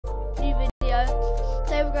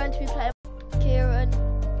going to be playing Kieron.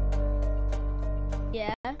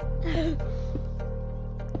 Yeah.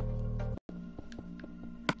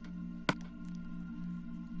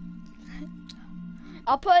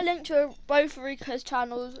 I'll put a link to both Rico's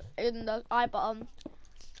channels in the I button.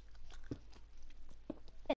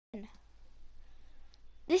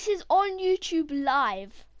 This is on YouTube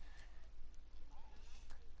live.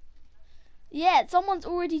 Yeah, someone's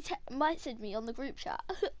already messaged me on the group chat.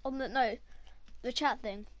 On the chat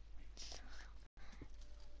thing.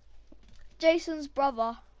 Jason's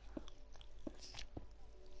brother.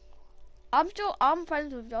 I'm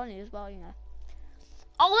friends with Johnny as well, you know.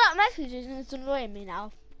 Oh, that message is annoying me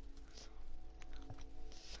now.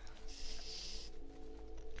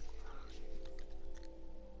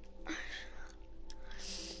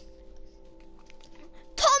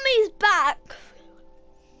 Tommy's back.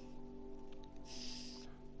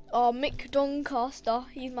 Oh, Mick Doncaster,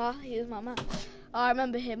 he's my man. I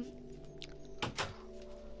remember him.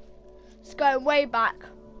 It's going way back.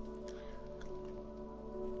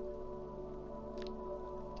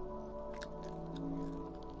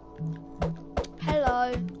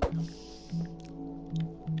 Hello.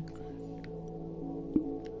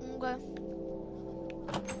 Okay.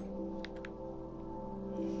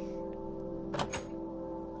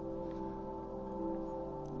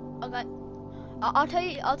 Okay. I'll tell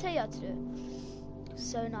you how to do it.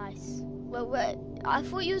 So nice. Well, I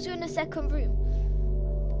thought you was in the second room.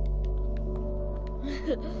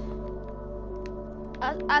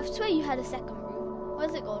 I swear you had a second room.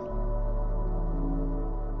 Where's it gone?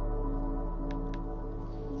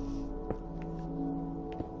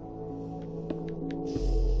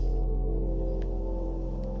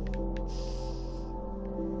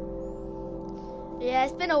 Yeah,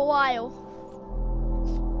 it's been a while.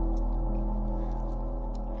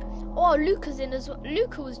 Oh, Luca's in as well.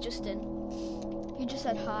 Luca was just in. He just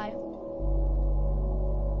said hi.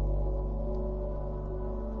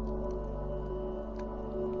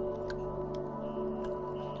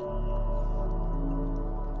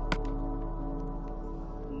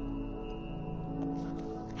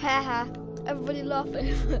 Haha, everybody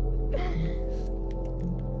laughing.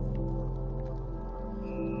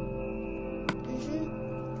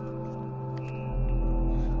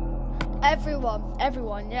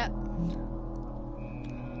 Everyone, yeah.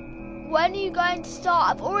 When are you going to start?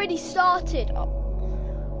 I've already started. Oh.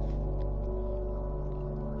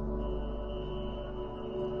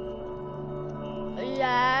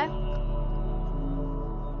 Yeah.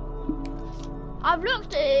 I've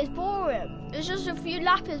looked at it, it's boring. It's just a few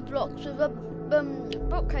lapis blocks with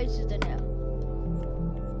bookcases in it.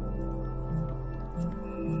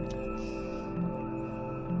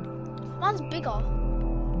 Mine's bigger.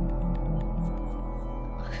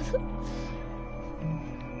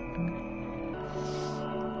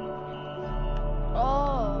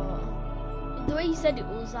 Oh, the way you said it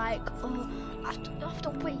was like, oh, I have to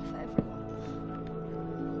wait for everyone.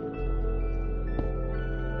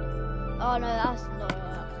 Oh no, that's not.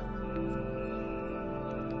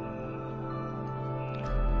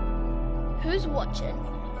 Who's watching?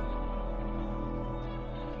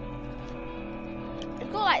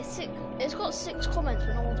 It's got like six. It's got 6 comments,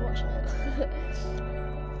 but no one's watching it.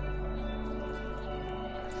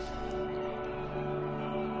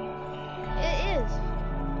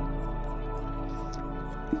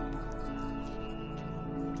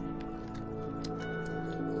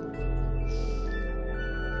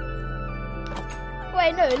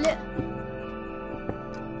 Wait, no,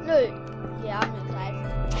 yeah, I'm inside.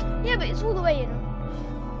 Yeah, but it's all the way in.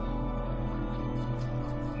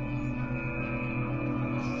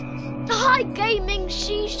 Hi, gaming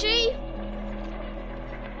Shishi.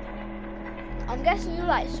 I'm guessing you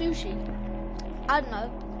like sushi. I don't know.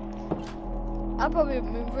 I've probably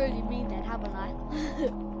been really mean then, haven't I?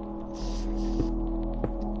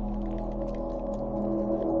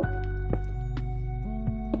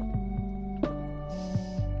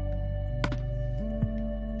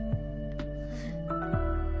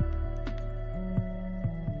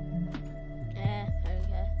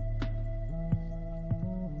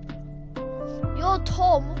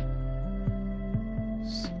 Tom,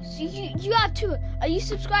 so you have 2. Are you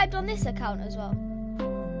subscribed on this account as well?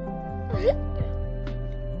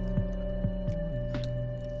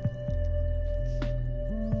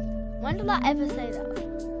 When did I ever say that?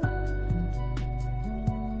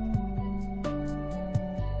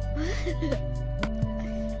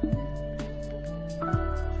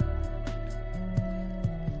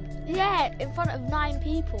 Yeah, in front of 9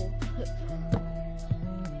 people.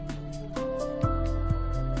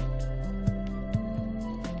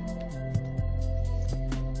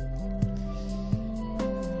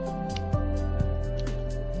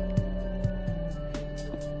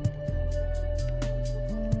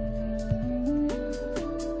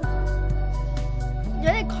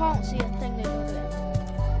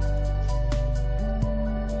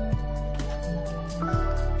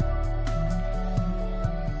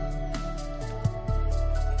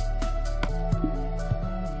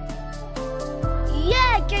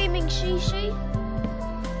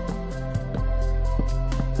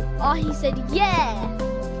 Oh, he said, yeah.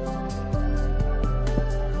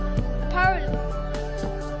 Apparently,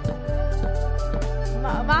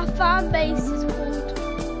 my fan base is called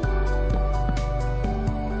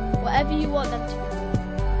whatever you want them to be.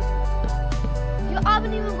 I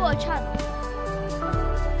haven't even got a channel.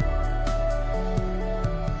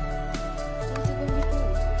 What's it gonna be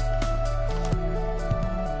called?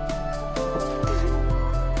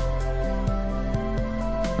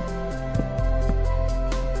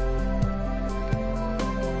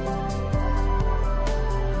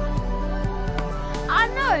 I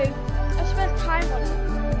know. I spent time on it.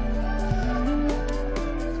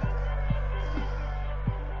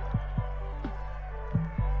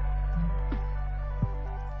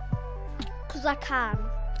 Because I can.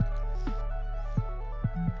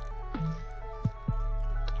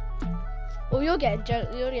 Oh, you're getting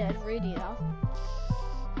greedy now.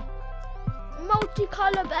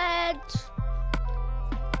 Multicolour bed.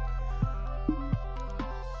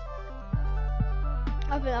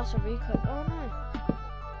 I think that's a recoat. Oh no.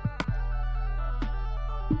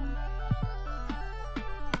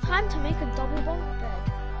 Time to make a double bunk bed.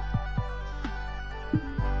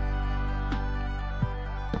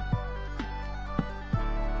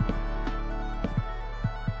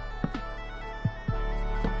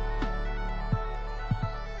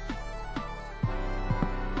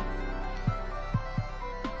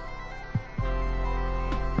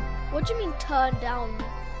 What do you mean turn down?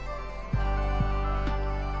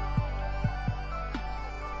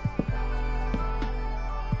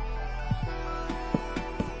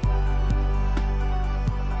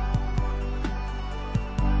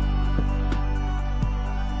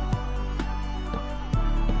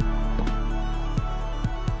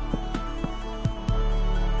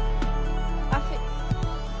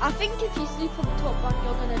 I think if you sleep on the top one,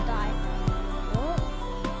 you're gonna die. What?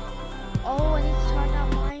 Oh, I need to turn down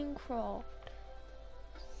Minecraft.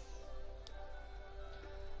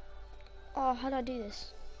 Oh, how do I do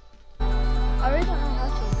this? I really don't know how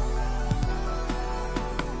to.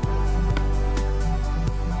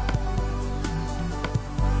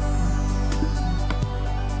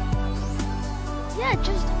 Yeah,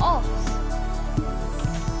 just off.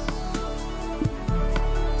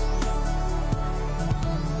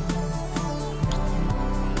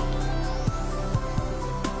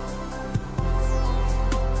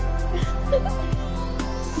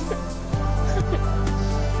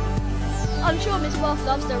 I'm sure Miss Martha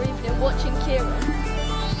loves their evening watching Kieron.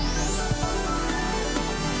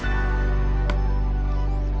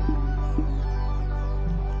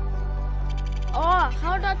 Oh,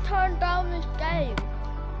 how did I turn down this game?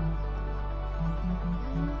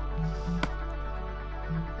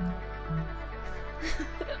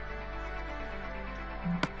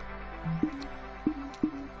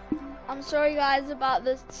 I'm sorry guys about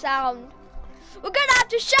the sound. We're gonna have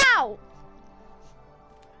to shout!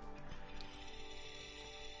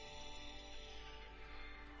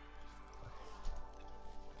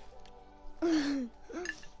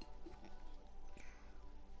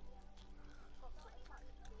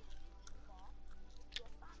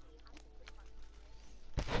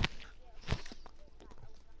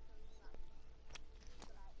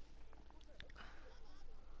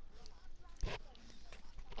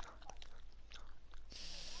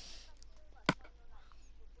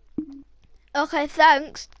 Okay,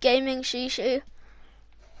 thanks, Gaming Shishu.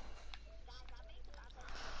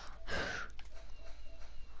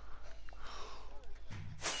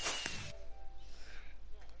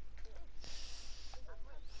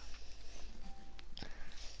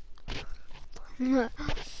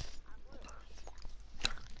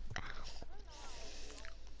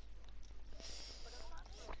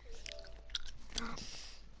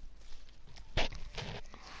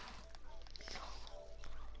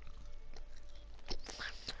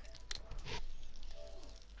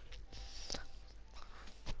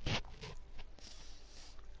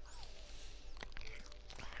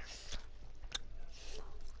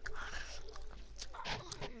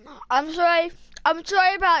 I'm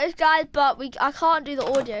sorry about this, guys, but I can't do the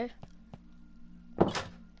audio.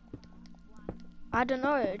 I don't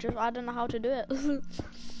know, I don't know how to do it.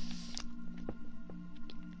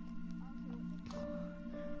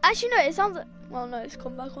 Actually, no, it sounds like, well, no, it's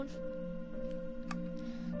come back on.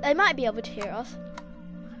 They might be able to hear us.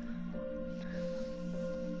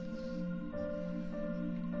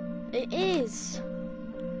 It is.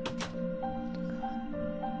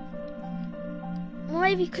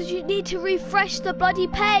 Maybe because you need to refresh the bloody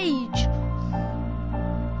page.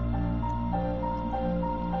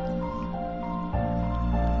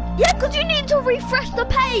 Yeah, because you need to refresh the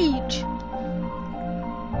page.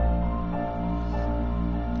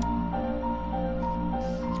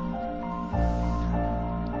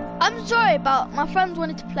 I'm sorry, but my friends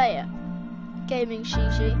wanted to play it. Gaming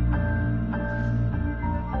Shishi.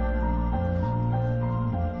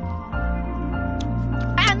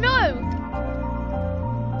 I know!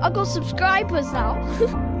 I got subscribers now.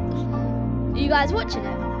 Are you guys watching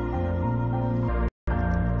it?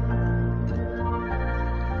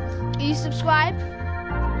 Are you subscribed?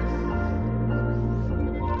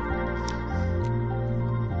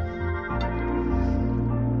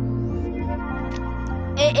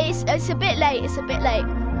 It's a bit late, it's a bit late.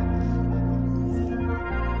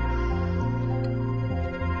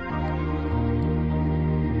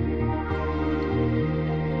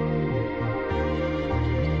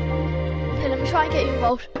 Okay, let me try and get you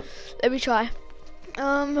involved. Let me try.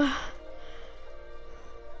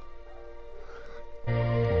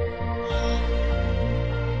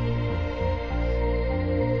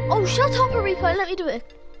 Oh, shut up, Erico, let me do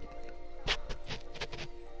it.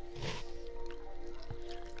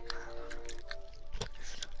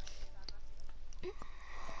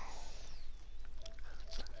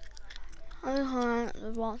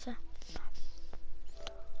 The answer.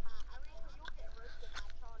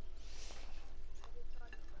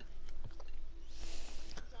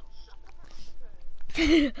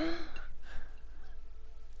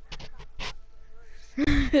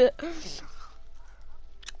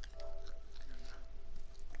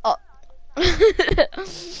 Oh.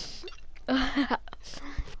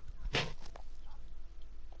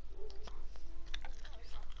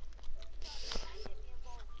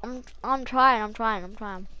 I'm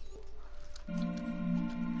trying.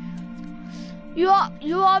 You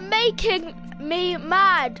are making me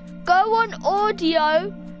mad. Go on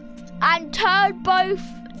audio and turn both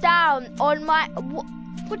down on my.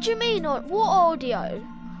 What do you mean? What audio?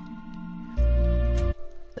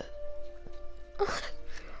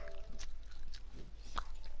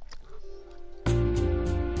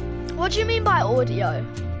 What do you mean by audio?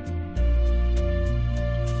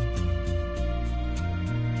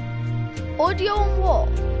 Audio on what?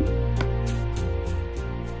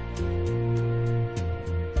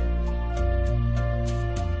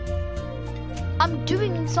 I'm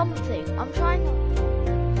doing something. I'm trying to...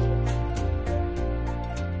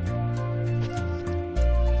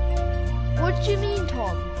 What do you mean,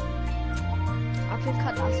 Tom? I think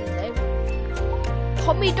that's his name.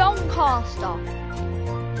 Tommy Doncaster.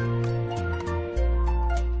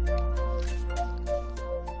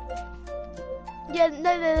 Yeah,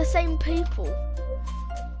 no, they're the same people.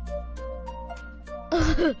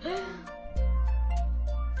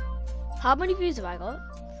 How many views have I got?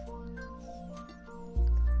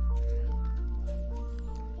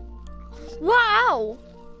 Wow!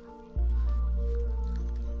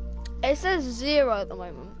 It says 0 at the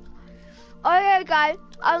moment. Okay, guys,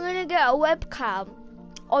 I'm gonna get a webcam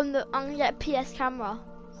on the. I'm gonna get a PS camera.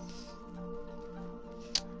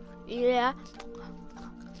 Yeah.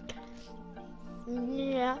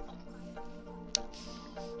 Yeah.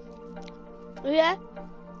 Yeah.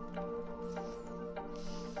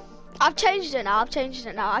 I've changed it now. I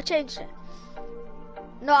changed it.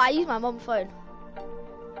 No, I use my mom's phone.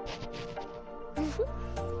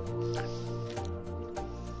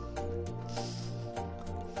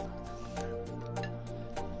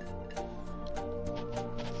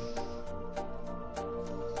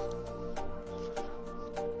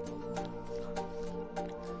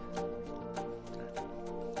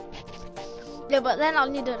 Yeah, but then I'll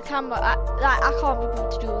need a camera. I can't be able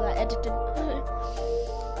to do all that editing.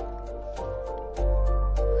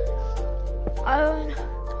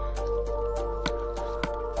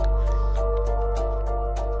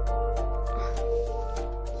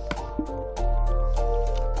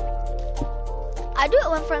 I do it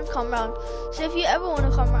when friends come around. So if you ever want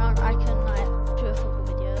to come around, I can like do a football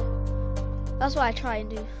video. That's what I try and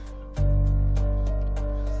do.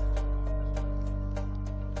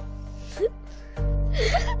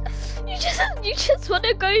 You just want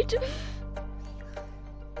to go to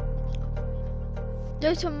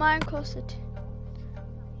Minecraft City.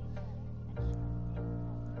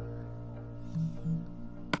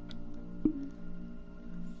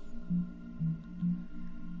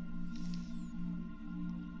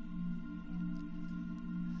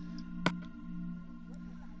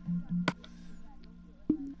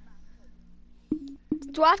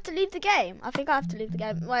 Do I have to leave the game? I think I have to leave the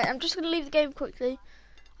game. Wait, I'm just going to leave the game quickly.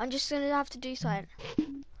 I'm just going to have to do something.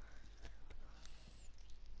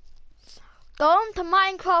 Go on to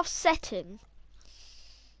Minecraft setting.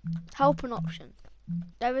 Help an option.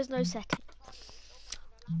 There is no setting.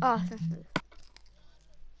 Oh,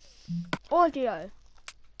 audio.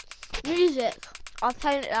 Music. I'll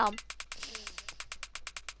turn it down.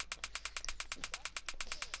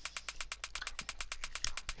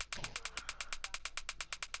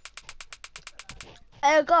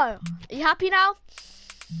 There you go. Are you happy now?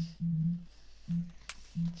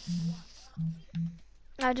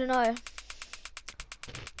 I don't know.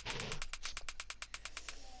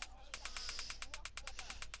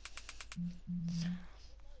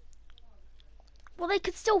 Well, they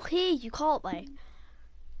could still hear you, can't they?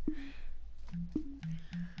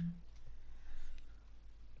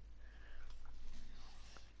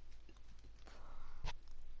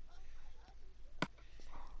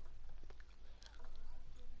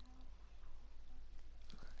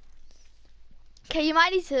 Okay, you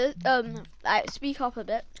might need to like speak up a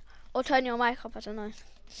bit or turn your mic up. I don't know.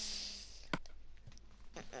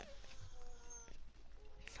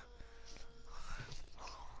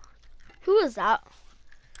 Who was that?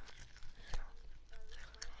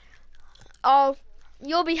 Oh,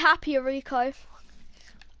 you'll be happy, Erico.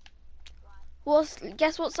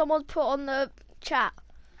 Guess what someone put on the chat?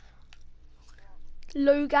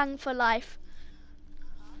 Logang for life.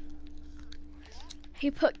 He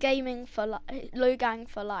put gaming for Logang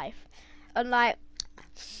for life, and like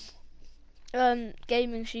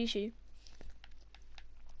gaming Shishu.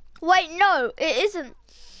 Wait, no, it isn't.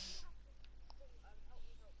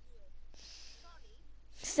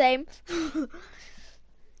 Same.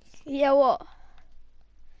 Yeah, what?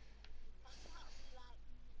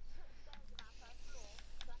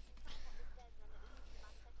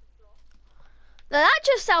 Now that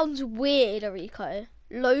just sounds weird, Erico.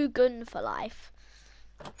 Logan for life.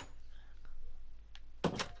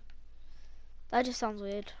 That just sounds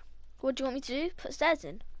weird. What do you want me to do? Put stairs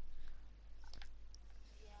in?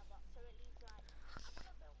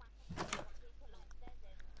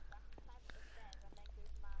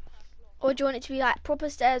 Or do you want it to be like proper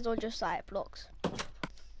stairs or just like blocks?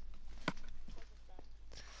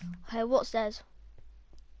 Okay, what stairs?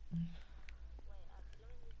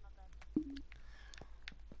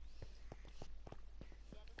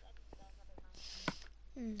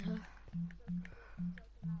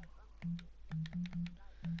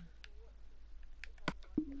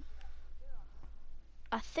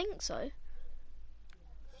 I think so.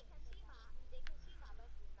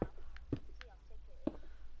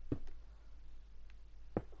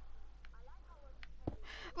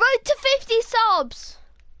 Road to 50 subs!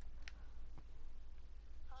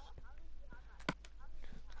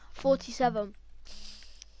 47.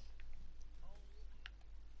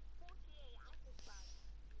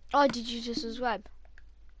 Oh, did you just subscribe?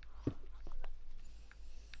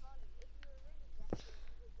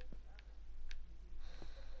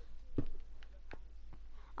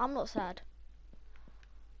 I'm not sad.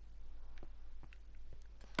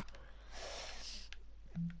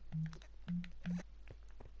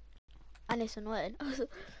 And it's annoying.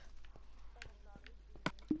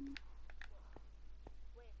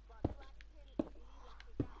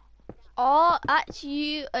 Are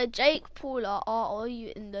you a Jake Paula or are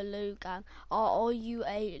you in the low gang? Or are you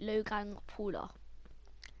a low gang Paula?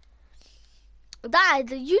 Dad,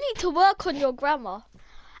 you need to work on your grammar.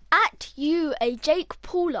 At you a Jake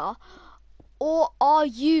Paula or are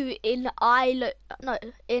you in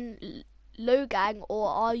in low gang or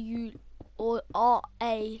are you or are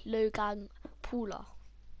a low gang Paula?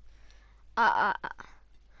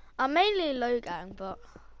 I'm mainly low gang, but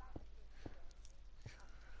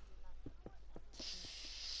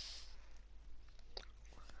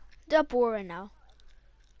they're boring now.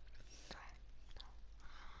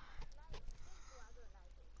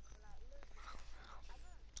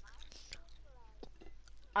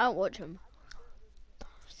 I don't watch them.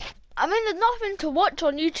 I mean, there's nothing to watch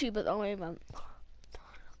on YouTube at the moment.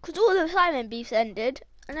 Because all the Simon beefs ended,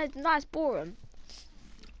 and it's nice boring.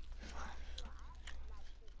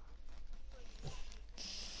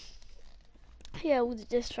 Yeah, all the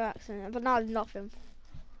diss tracks, and but now there's nothing.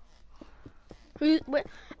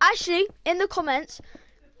 Actually, in the comments,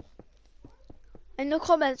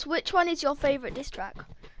 which one is your favourite diss track?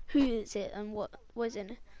 Who is it, and what was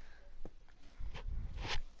in it?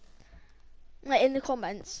 Like, in the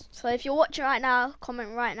comments. So if you're watching right now,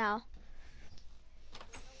 comment right now.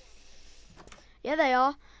 Yeah, they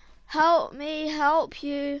are. Help me help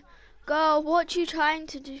you. Girl, what you trying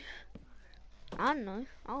to do? I don't know.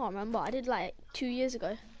 I don't remember. I did like 2 years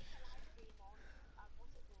ago.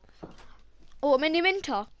 Oh, Mini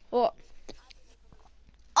Minter. What?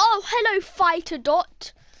 Oh, hello, Fighter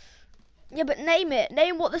Dot. Yeah, but name it.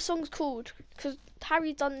 Name what the song's called. Because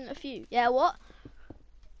Harry's done a few. Yeah, what?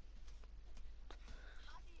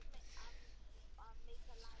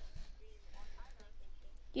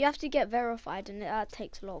 You have to get verified and that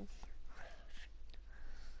takes long.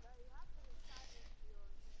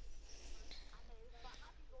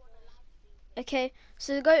 Okay,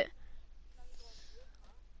 so go.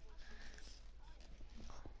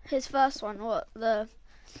 His first one, what the?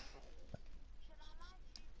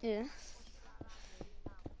 Yeah.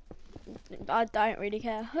 I don't really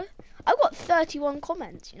care. I got 31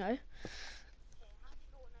 comments, you know.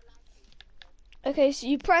 Okay, so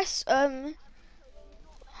you press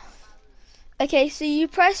Okay, so you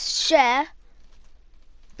press share,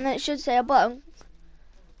 and then it should say a button.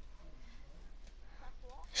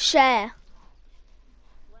 Share.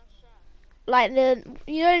 Like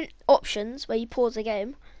options where you pause a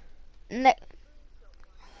game.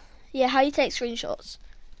 Yeah, how you take screenshots.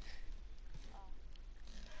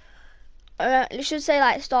 It should say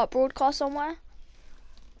like start broadcast somewhere.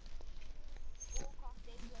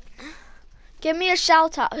 Give me a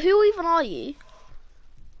shout out. Who even are you?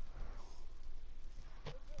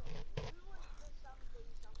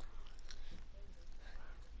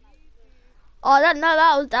 Oh,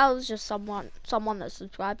 that was just someone that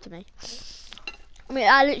subscribed to me. I mean,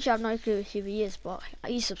 I literally have no clue who he is, but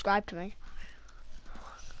he subscribed to me.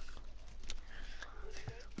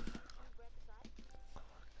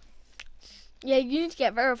 Yeah, you need to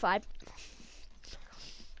get verified.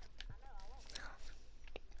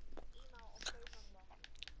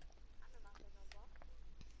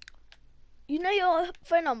 You know your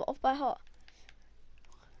phone number off by heart.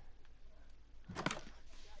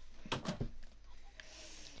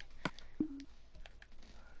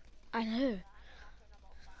 I know.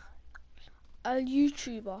 A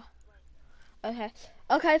YouTuber. Okay.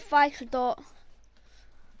 Okay, Fighter Dot.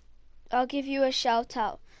 I'll give you a shout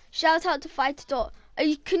out. Shout out to Fighter Dot.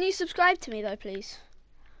 Can you subscribe to me though, please?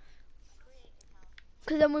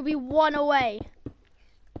 Because then we'll be one away.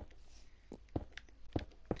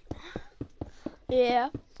 Yeah.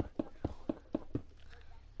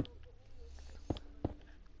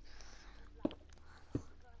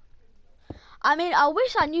 I mean, I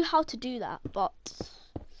wish I knew how to do that, but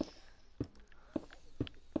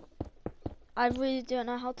I really don't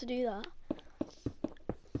know how to do that.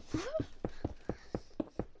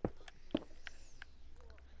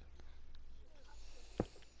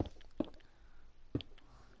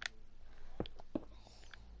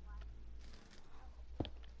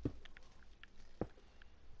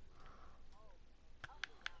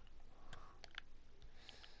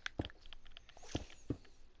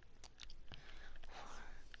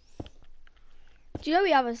 Do you know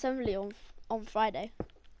we have assembly on Friday?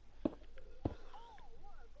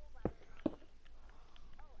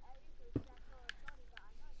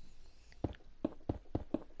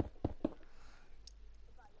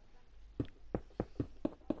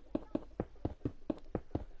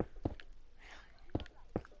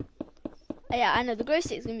 Yeah, I know, the glow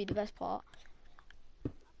stick's gonna be the best part.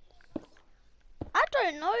 I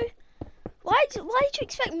don't know. Why did you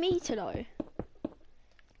expect me to know?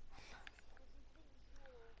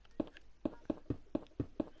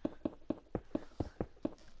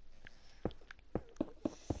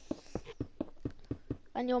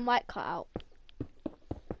 And your mic cut out.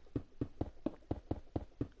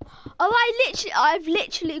 Oh, I've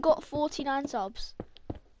literally got 49 subs.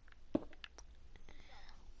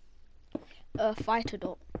 Fighter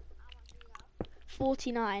Dot.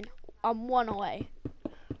 49. I'm one away.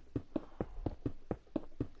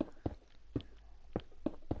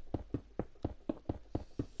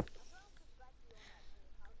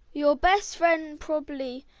 Your best friend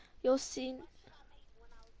probably you'll see.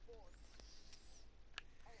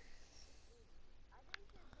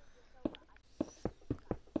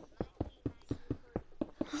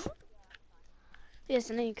 Yes,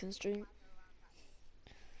 and then you can stream.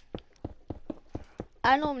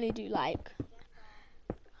 I normally do like.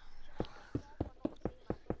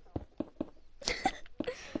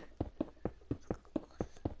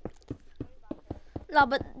 No,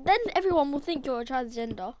 but then everyone will think you're a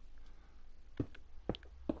transgender.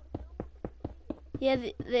 Yeah,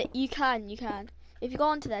 you can. If you go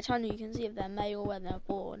onto their channel, you can see if they're male or when they're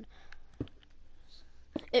born.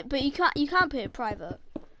 But you can't put it private.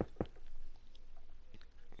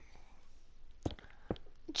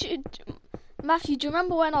 Matthew, do you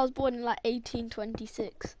remember when I was born in like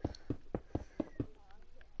 1826?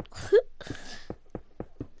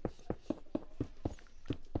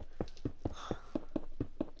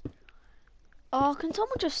 Oh, can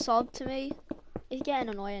someone just sub to me? It's getting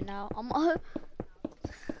annoying now.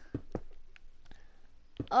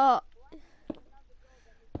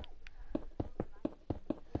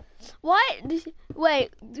 Why?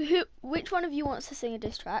 Wait, which one of you wants to sing a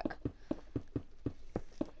diss track?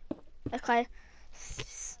 Okay,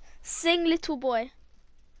 sing Little Boy.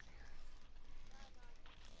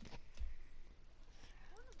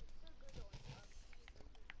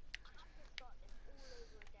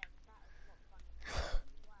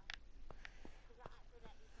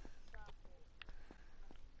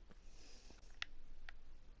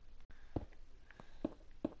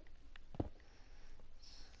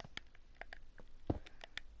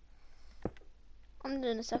 I'm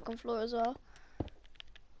doing the second floor as well.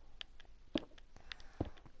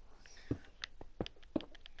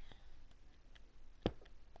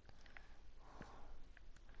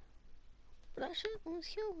 Production was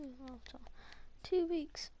killed after 2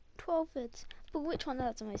 weeks, 12 vids. But which one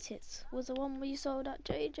had the most hits? Was the one where you sold at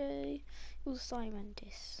JJ? It was Simon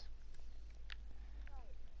Dis.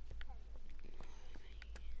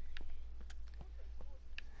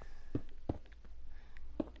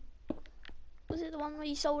 Was it the one where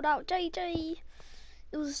you sold out JJ?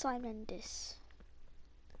 It was Simon Dis.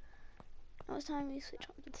 Now it's time we switch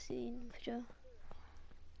up to the scene picture.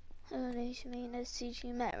 Early to mean as CG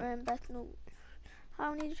Meta and Bethnal.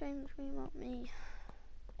 How many dreams dream up me?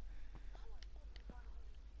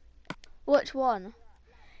 Which one?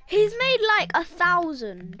 He's made like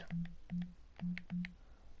 1,000.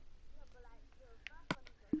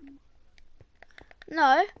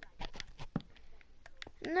 No.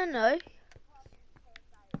 No.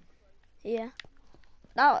 Yeah.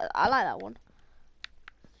 That I like that one.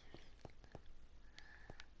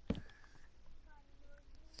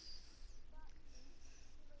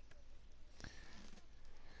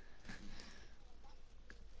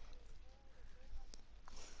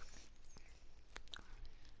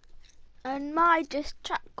 And my diss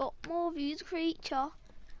track got more views, creature.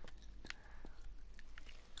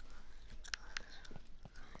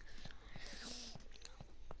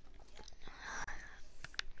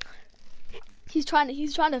 He's trying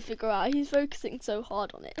to figure out. He's focusing so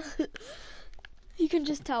hard on it. You can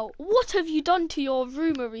just tell. What have you done to your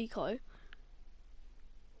room, Erico?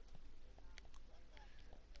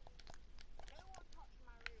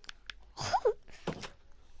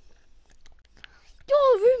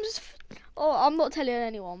 Your room's. Oh, I'm not telling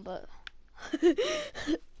anyone, but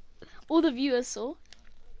all the viewers saw.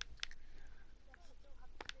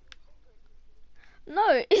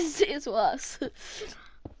 No, it's worse.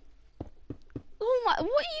 Oh my!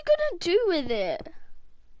 What are you gonna do with it?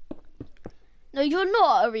 No, you're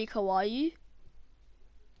not, Erico, are you?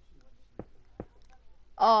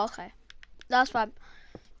 Oh, okay. That's fine.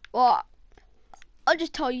 Well, I'll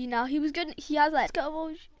just tell you now. He was good. He has like.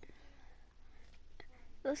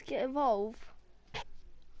 Let's get involved.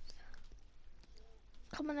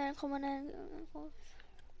 Come on in.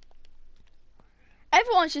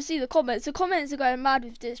 Everyone should see the comments. The comments are going mad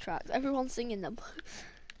with diss tracks. Everyone's singing them.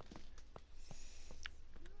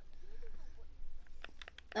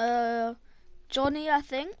 Johnny, I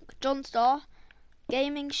think. John Star.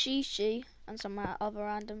 Gaming Shishi. And some other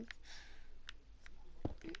random.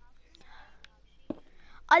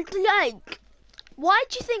 I like. Why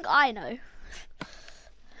do you think I know?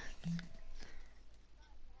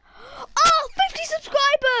 Oh, 50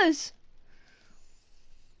 subscribers!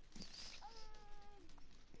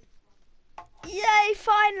 Yay,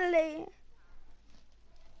 finally!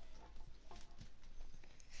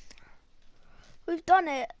 We've done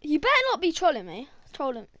it. You better not be trolling me.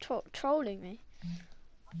 Trolling me.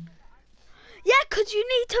 Yeah, because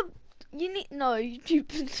no, you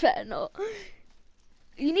better not.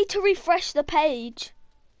 You need to refresh the page.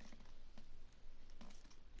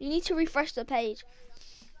 You need to refresh the page.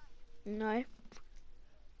 No.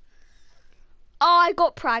 Oh, I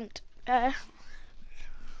got pranked.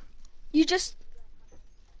 You just...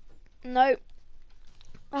 No.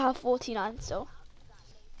 I have 49 still.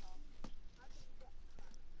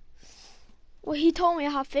 Well, he told me I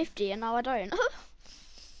have 50 and now I don't.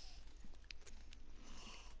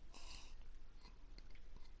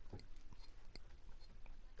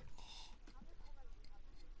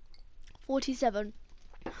 47.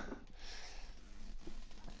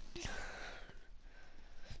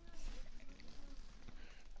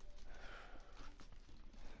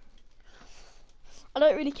 I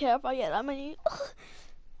don't really care if I get that many.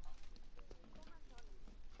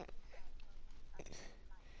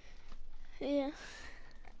 Yeah.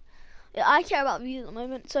 Yeah, I care about views at the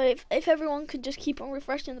moment, so if everyone could just keep on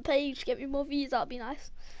refreshing the page, get me more views, that'd be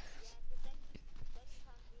nice.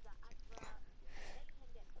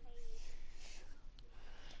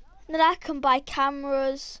 Then I can buy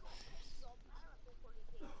cameras.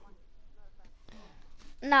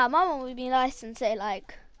 Nah, my mum would be nice and say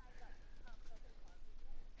like,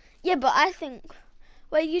 yeah, but I think,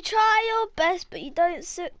 well, you try your best, but you don't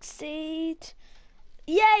succeed.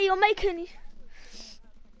 Yeah, you're making,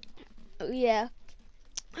 yeah.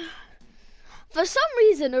 For some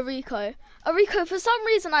reason, Erico, for some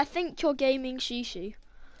reason, I think you're gaming Shishi.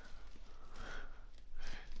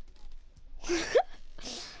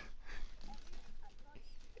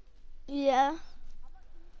 Yeah.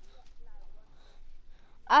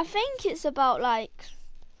 I think it's about like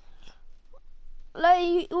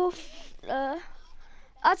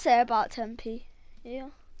I'd say about 10p. Yeah.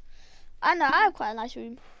 I know, I have quite a nice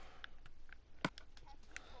room.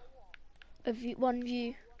 A view, one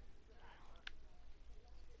view.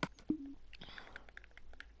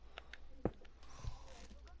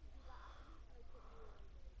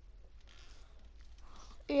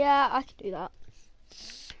 Yeah, I can do that.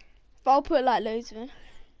 But I'll put like loads of it.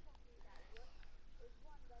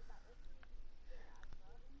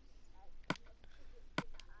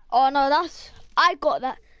 Oh no, I got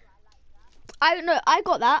that. I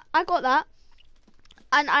got that.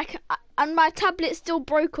 And and my tablet's still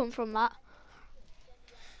broken from that.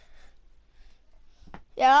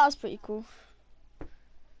 Yeah, that was pretty cool.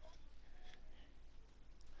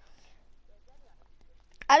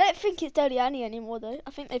 I don't think it's Deli Annie anymore though.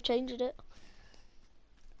 I think they've changed it.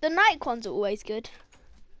 The night ones are always good.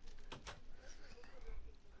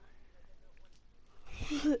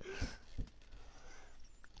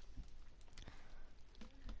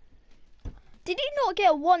 Did he not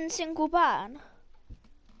get one single ban?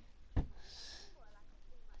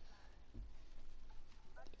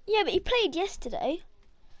 Yeah, but he played yesterday.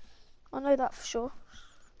 I know that for sure.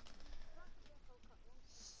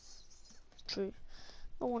 True.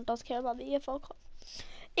 No one does care about the EFL Cup.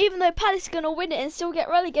 Even though Palace are going to win it and still get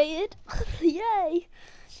relegated. Yay.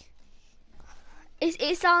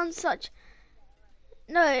 It sounds such...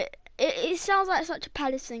 No, it sounds like such a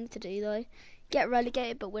Palace thing to do though. Get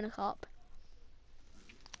relegated but win a cup.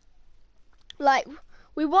 Like,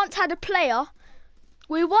 we once had a player.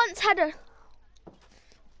 We once had a...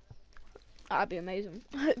 That'd be amazing.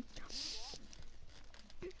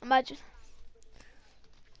 Imagine.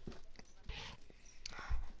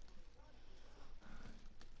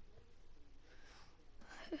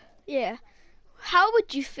 Yeah. How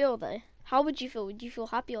would you feel though? How would you feel? Would you feel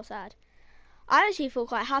happy or sad? I actually feel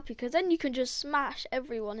quite happy because then you can just smash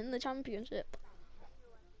everyone in the championship.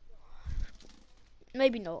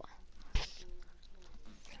 Maybe not.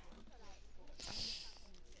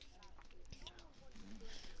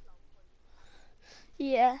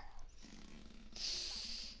 Yeah.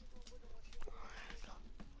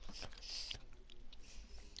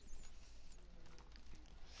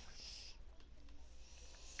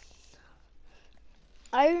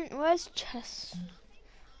 Where's chess?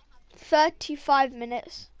 35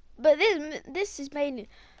 minutes. But this is mainly,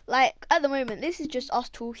 like, at the moment, this is just us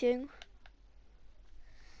talking.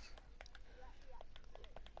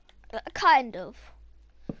 Kind of.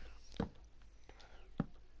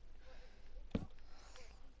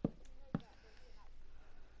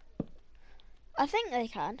 I think they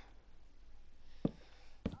can.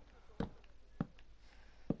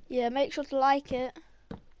 Yeah, make sure to like it.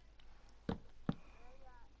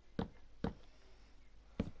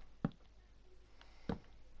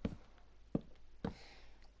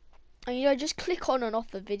 And you know, just click on and off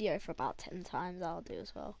the video for about 10 times. I'll do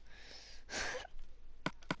as well.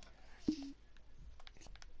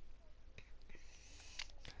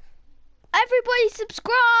 Everybody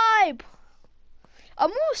subscribe! I'm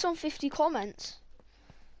almost on 50 comments.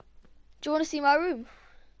 Do you want to see my room?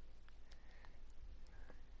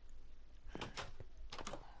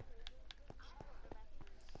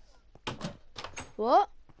 What?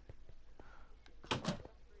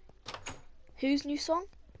 Whose new song?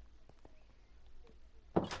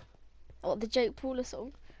 Oh, the Jake Paula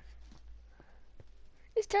song.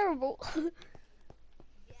 It's terrible.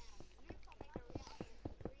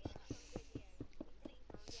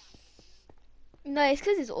 No, it's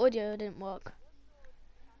because his audio didn't work.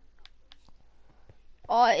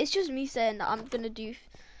 Oh, it's just me saying that I'm gonna do.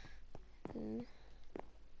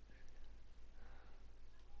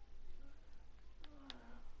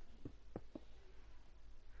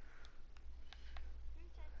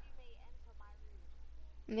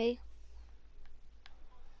 Me.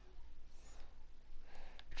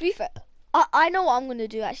 To be fair, I know what I'm gonna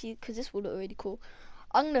do actually because this will look really cool.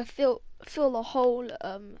 I'm gonna fill the whole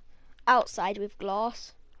outside with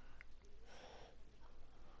glass.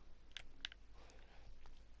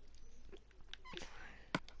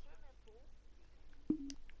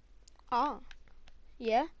 Ah,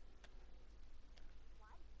 yeah.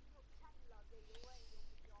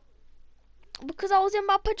 Because I was in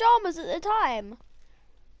my pajamas at the time.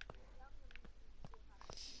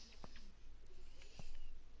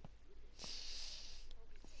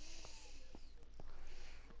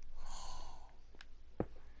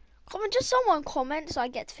 Come on, just someone comment so I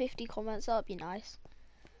get to 50 comments. That'd be nice.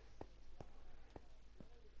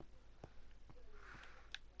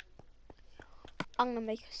 I'm gonna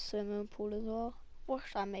make a swimming pool as well. What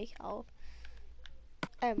should I make it out of?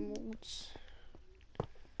 Emeralds.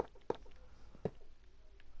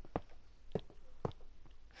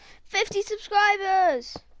 50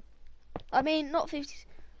 subscribers. I mean, not 50.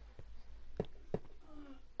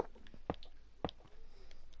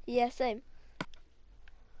 Yeah, same.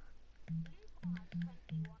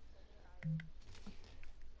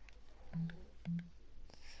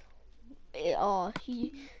 Oh,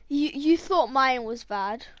 you thought mine was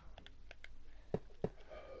bad.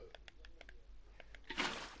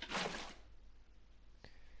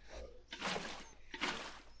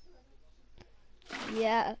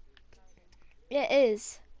 Yeah, it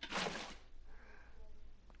is.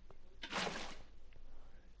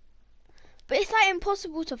 But it's like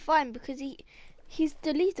impossible to find because he's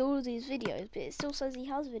deleted all of these videos, but it still says he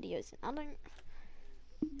has videos. I don't.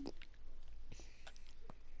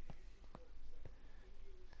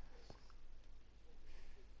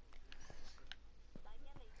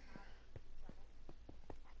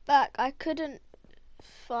 Back, I couldn't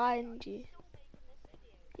find you.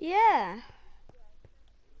 Yeah.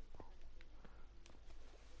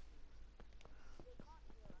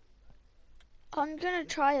 I'm gonna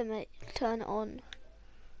try and turn it on.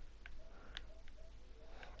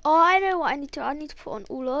 Oh, I know what I need to. I need to put on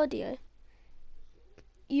all audio.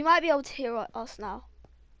 You might be able to hear us now.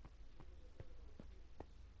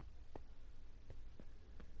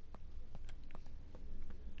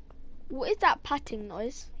 What is that patting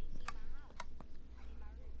noise?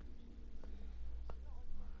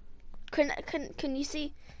 Can you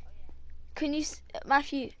see? Can you,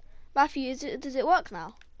 Matthew? Matthew, does it work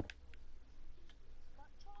now?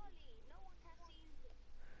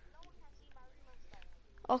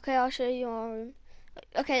 Okay, I'll show you our room.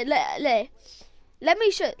 Okay, let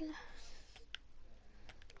me show.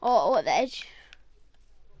 Oh, at the edge.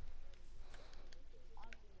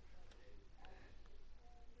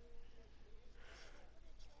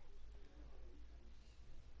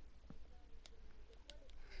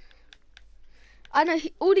 I know.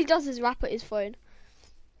 All he does is rap at his phone.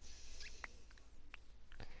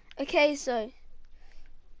 Okay, so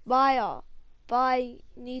bye. Bye.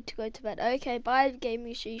 Need to go to bed. Okay, bye.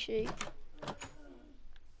 Gaming Shishi.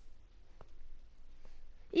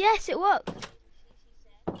 Yes, it worked.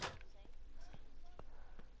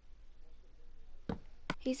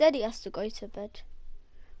 He said he has to go to bed.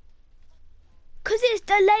 'Cause it's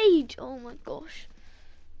delayed. Oh my gosh.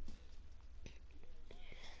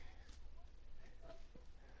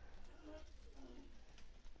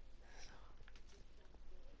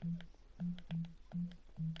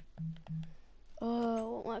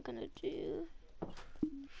 Oh, what am I gonna do?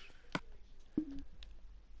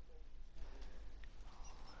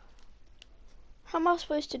 How am I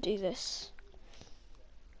supposed to do this?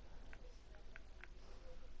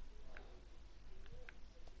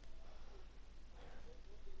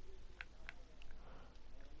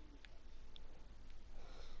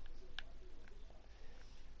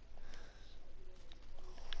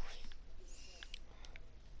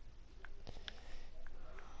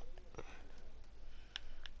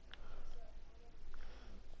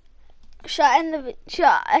 Should I end the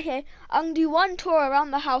okay, I'm gonna do one tour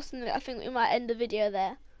around the house and I think we might end the video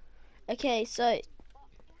there. Okay, so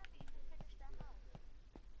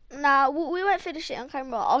now we won't finish it on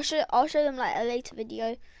camera. I'll show them like a later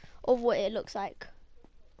video of what it looks like.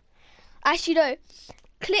 Actually no,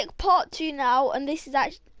 click part 2 now and this is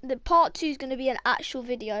actually the part 2 is gonna be an actual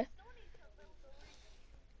video.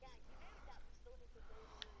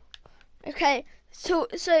 Okay, so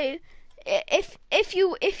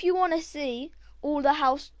if you want to see all the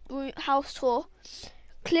house tour,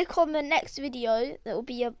 click on the next video that will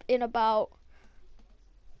be in about,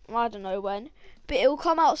 I don't know when, but it will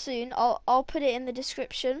come out soon. I'll put it in the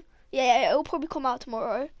description. Yeah, it will probably come out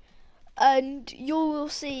tomorrow, and you will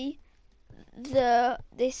see the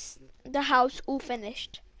house all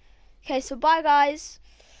finished. Okay, so bye guys.